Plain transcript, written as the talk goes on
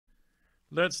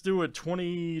Let's do it.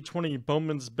 2020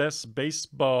 Bowman's Best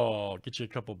Baseball. Get you a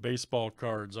couple baseball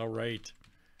cards. All right.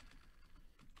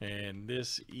 And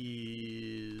this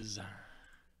is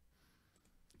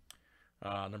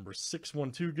number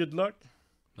 612. Good luck.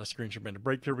 Let's screenshot band to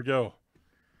break. Here we go.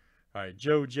 All right,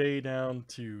 Joe J down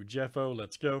to Jeff O.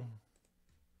 Let's go.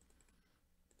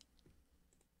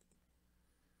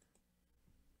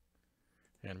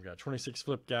 And we got 26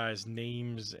 flip guys,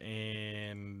 names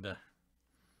and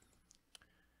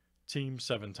teams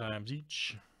 7 times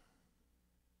each.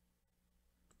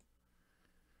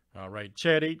 All right,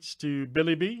 Chad H to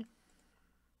Billy B.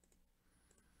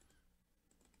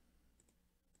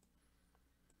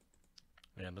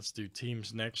 And let's do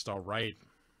teams next. All right.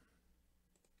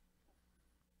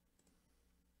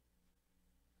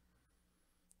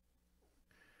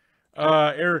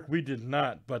 Eric, we did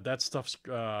not, but that stuff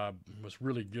was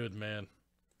really good, man.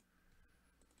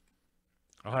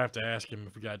 I'll have to ask him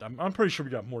if we got. I'm pretty sure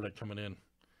we got more of that coming in.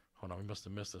 Hold on, we must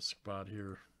have missed a spot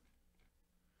here.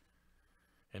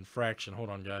 Infraction. Hold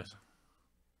on, guys.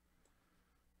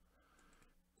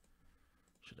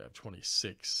 Should have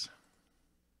 26.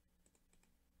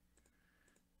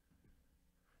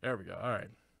 There we go. All right.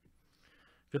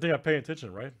 Good thing I'm paying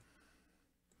attention, right?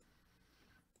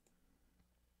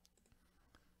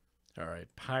 All right.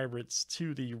 Pirates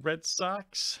to the Red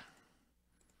Sox.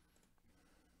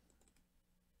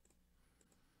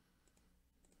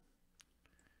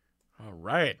 All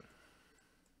right.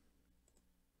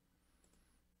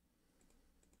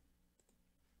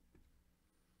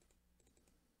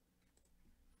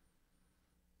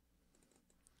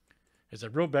 Is it a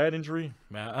real bad injury?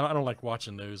 Man, I don't like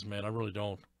watching those, man. I really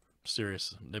don't. I'm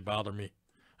serious. They bother me.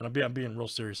 And I'm being real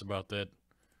serious about that.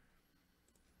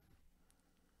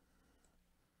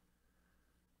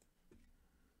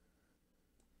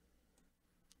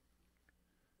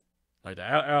 Like the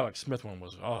Alex Smith one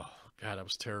was, oh, God, that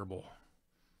was terrible.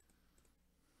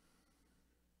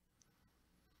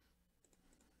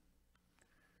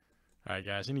 All right,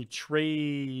 guys. Any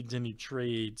trades? Any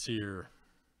trades here?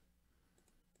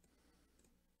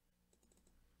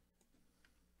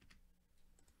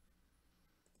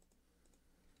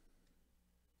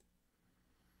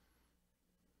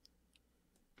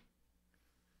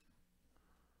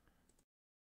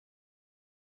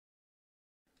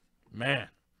 Man.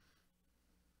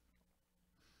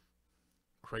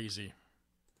 Crazy.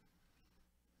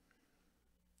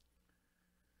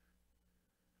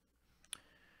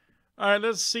 All right,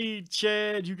 let's see,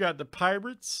 Chad. You got the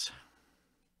Pirates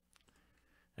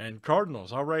and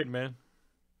Cardinals. All right, man.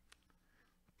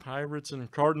 Pirates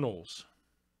and Cardinals.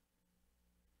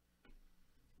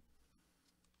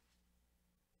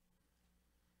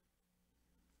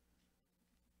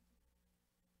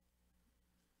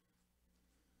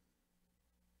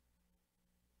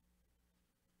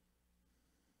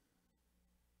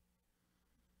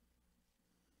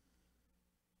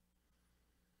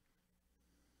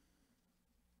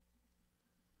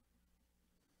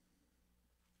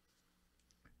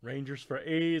 Rangers for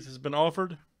A's has been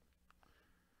offered.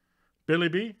 Billy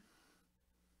B.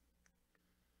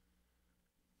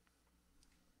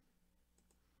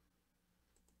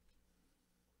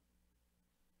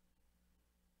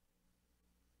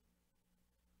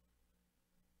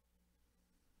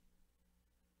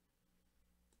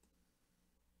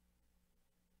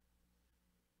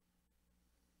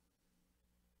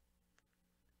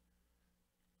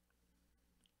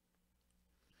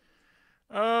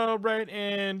 All right,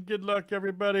 and good luck,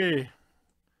 everybody.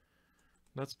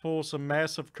 Let's pull some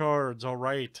massive cards. All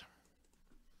right.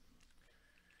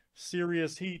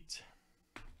 Serious heat.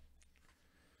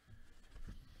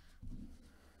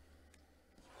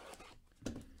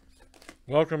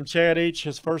 Welcome, Chad H.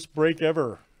 His first break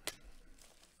ever.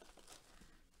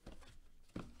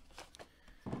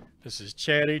 This is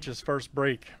Chad H's first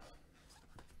break.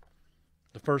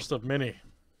 The first of many.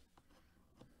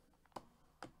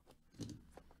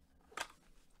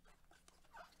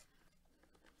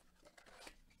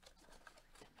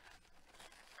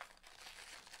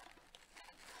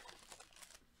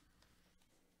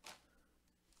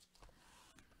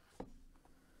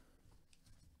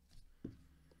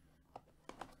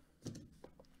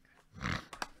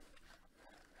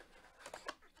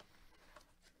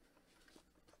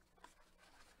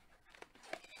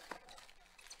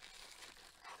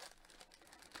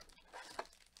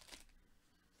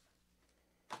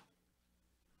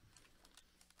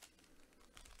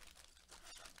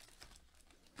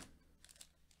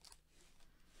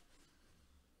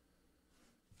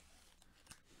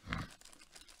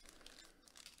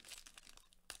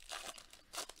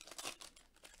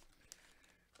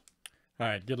 All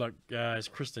right, good luck, guys.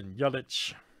 Kristen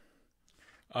Yelich.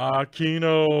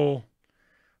 Aquino.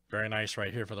 Very nice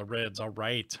right here for the Reds. All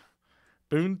right.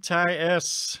 Boontai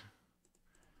S.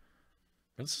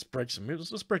 Let's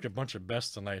break a bunch of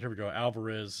best tonight. Here we go.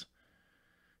 Alvarez.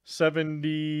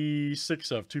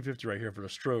 76 of 250 right here for the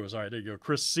Stros. All right, there you go.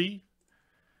 Chris C.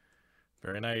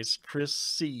 Very nice. Chris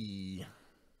C.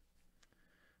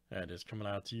 That is coming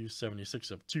out to you. 76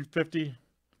 of 250.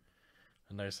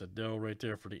 A nice Adele right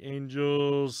there for the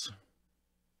Angels.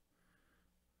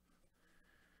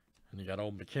 And you got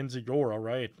old Mackenzie Gore. All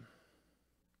right.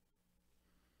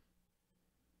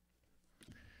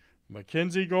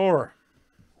 Mackenzie Gore.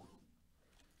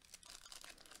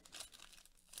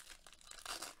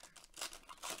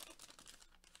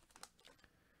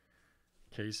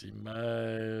 Casey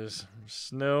Mize.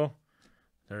 Snell.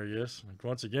 There he is.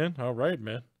 Once again. All right,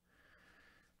 man.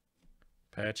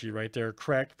 Patchy right there.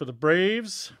 Cracked for the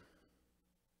Braves.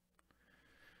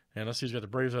 And let's see who's got the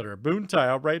Braves that are a Boontai.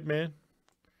 All right, man.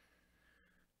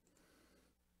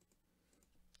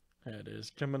 That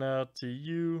is coming out to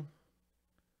you.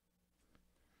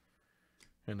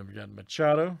 And then we got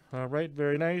Machado. All right,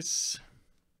 very nice.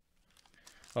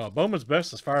 Bowman's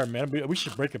Best is fire, man. We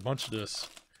should break a bunch of this.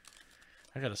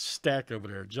 I got a stack over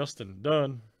there. Justin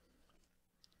Dunn.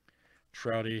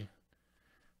 Trouty.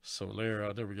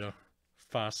 Solera. There we go.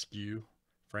 Foscue.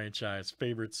 Franchise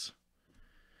favorites.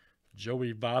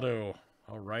 Joey Votto.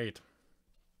 All right.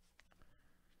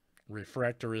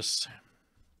 Refractorist.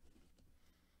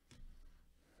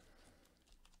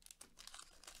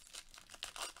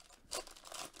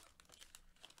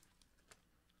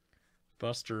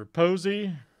 Buster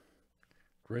Posey.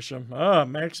 Grisham.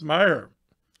 Max Meyer.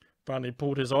 Finally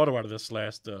pulled his auto out of this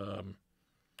last, I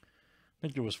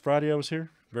think it was Friday I was here.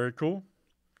 Very cool.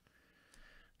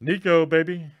 Nico,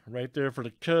 baby. Right there for the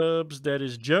Cubs. That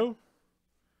is Joe.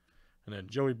 And then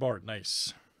Joey Bart.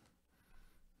 Nice.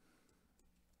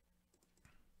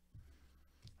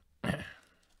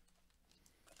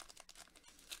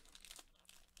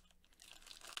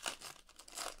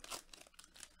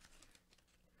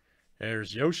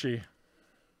 There's Yoshi.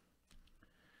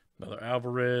 Another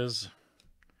Alvarez.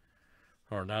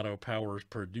 Arnado Powers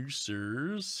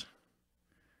Producers.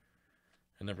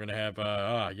 And then we're going to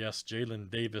have, yes,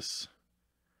 Jalen Davis.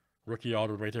 Rookie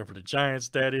auto right there for the Giants.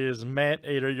 That is Matt.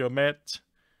 Hey, there you go, Matt.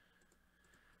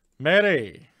 Matt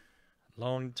A.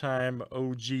 Longtime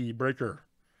OG breaker.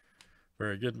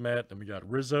 Very good, Matt. Then we got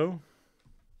Rizzo.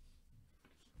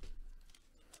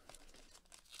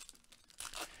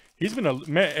 He's been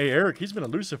hey, Eric, he's been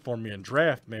elusive for me in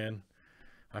draft, man.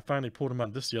 I finally pulled him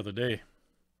out this the other day.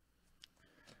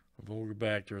 We'll go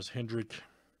back. There's Hendrick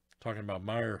talking about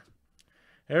Meyer.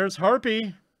 There's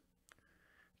Harpy.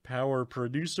 Power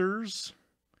Producers.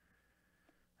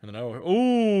 And then,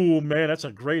 oh, man, that's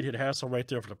a great hit hassle right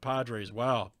there for the Padres.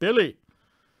 Wow. Billy.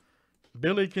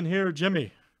 Billy can hear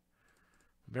Jimmy.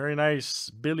 Very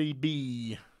nice. Billy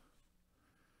B.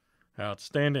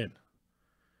 Outstanding.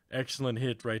 Excellent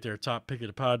hit right there. Top pick of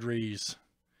the Padres.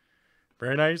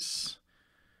 Very nice.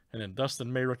 And then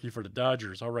Dustin May, rookie for the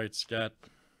Dodgers. All right, Scott.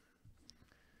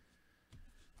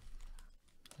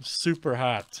 Super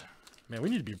hot. Man, we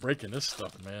need to be breaking this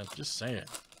stuff, man. Just saying.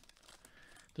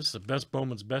 This is the best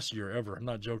Bowman's Best year ever. I'm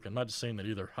not joking. I'm not just saying that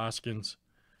either. Hoskins.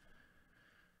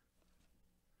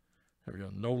 There we go.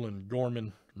 Nolan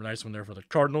Gorman. Nice one there for the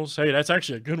Cardinals. Hey, that's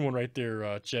actually a good one right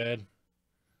there, Chad.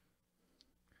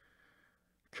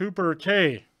 Cooper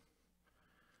K.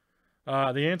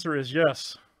 The answer is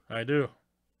yes. I do.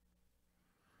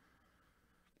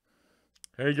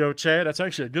 There you go, Chad. That's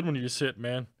actually a good one you just hit,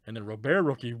 man. And then Robert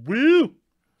rookie. Woo!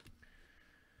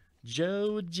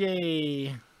 Joe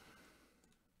J.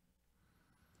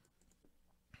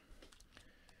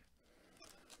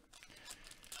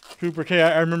 Cooper K.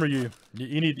 I remember you.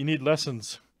 You need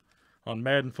lessons on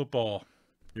Madden football.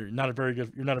 You're not a very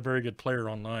good player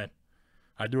online.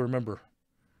 I do remember.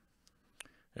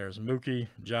 There's Mookie,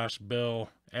 Josh Bell,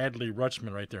 Adley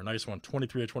Rutschman right there. Nice one.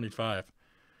 23 of 25.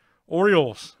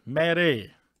 Orioles, Matt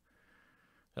A.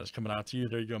 That's coming out to you.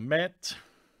 There you go, Matt.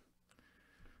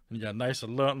 And you got nice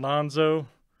Alonzo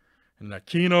and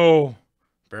Aquino.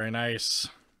 Very nice.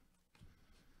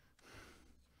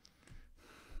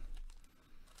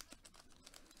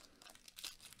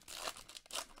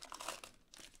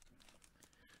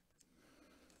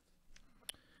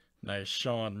 Nice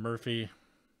Sean Murphy.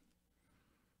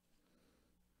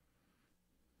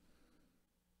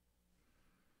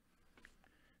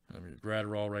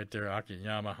 Gratterall right there.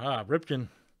 Akiyama. Ripken.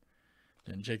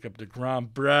 And Jacob DeGrom.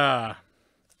 Brah.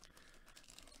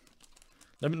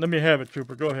 Let me have it,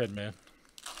 Cooper. Go ahead, man.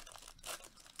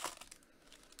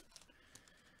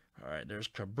 right, there's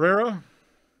Cabrera.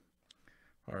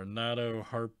 Arenado,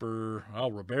 Harper.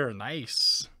 Oh, Rivera,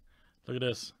 nice. Look at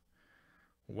this.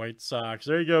 White Sox.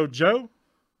 There you go, Joe.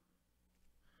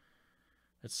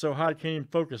 It's so hot, I can't even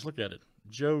focus. Look at it.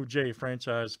 Joe J,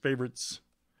 franchise favorites.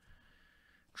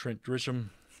 Trent Grisham.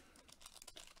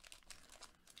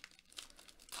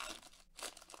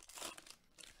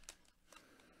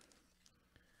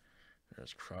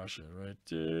 There's Crusher right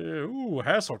there. Ooh,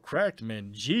 Hassel cracked,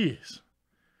 man. Jeez.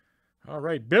 All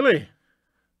right, Billy.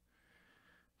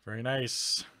 Very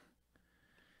nice.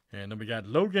 And then we got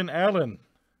Logan Allen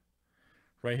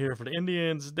right here for the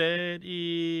Indians. That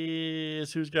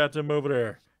is, who's got them over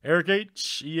there? Eric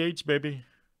H. EH, baby.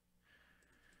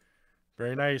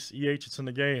 Very nice. EH, it's in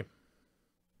the game.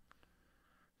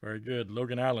 Very good.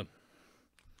 Logan Allen.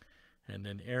 And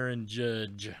then Aaron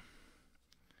Judge.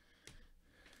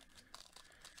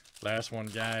 Last one,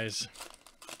 guys.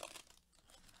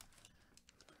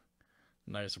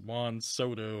 Nice Juan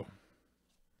Soto.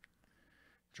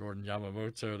 Jordan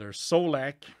Yamamoto. There's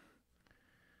Solak.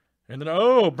 And then,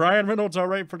 oh, Brian Reynolds, all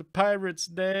right, for the Pirates.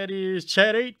 That is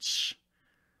Chad H.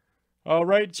 All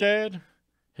right, Chad.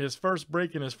 His first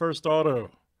break in his first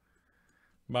auto.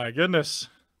 My goodness.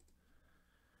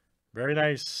 Very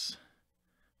nice.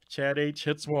 Chad H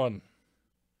hits one.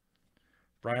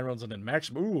 Brian Reynolds and then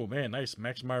Max. Ooh, man, nice.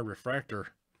 Max Meyer refractor.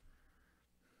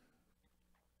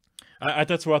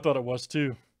 That's what I thought it was,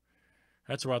 too.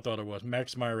 That's what I thought it was.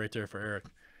 Max Meyer right there for Eric.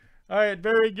 All right,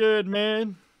 very good,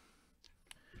 man.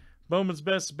 Bowman's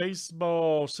Best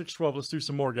Baseball 612. Let's do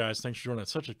some more, guys. Thanks for joining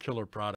us. Such a killer product.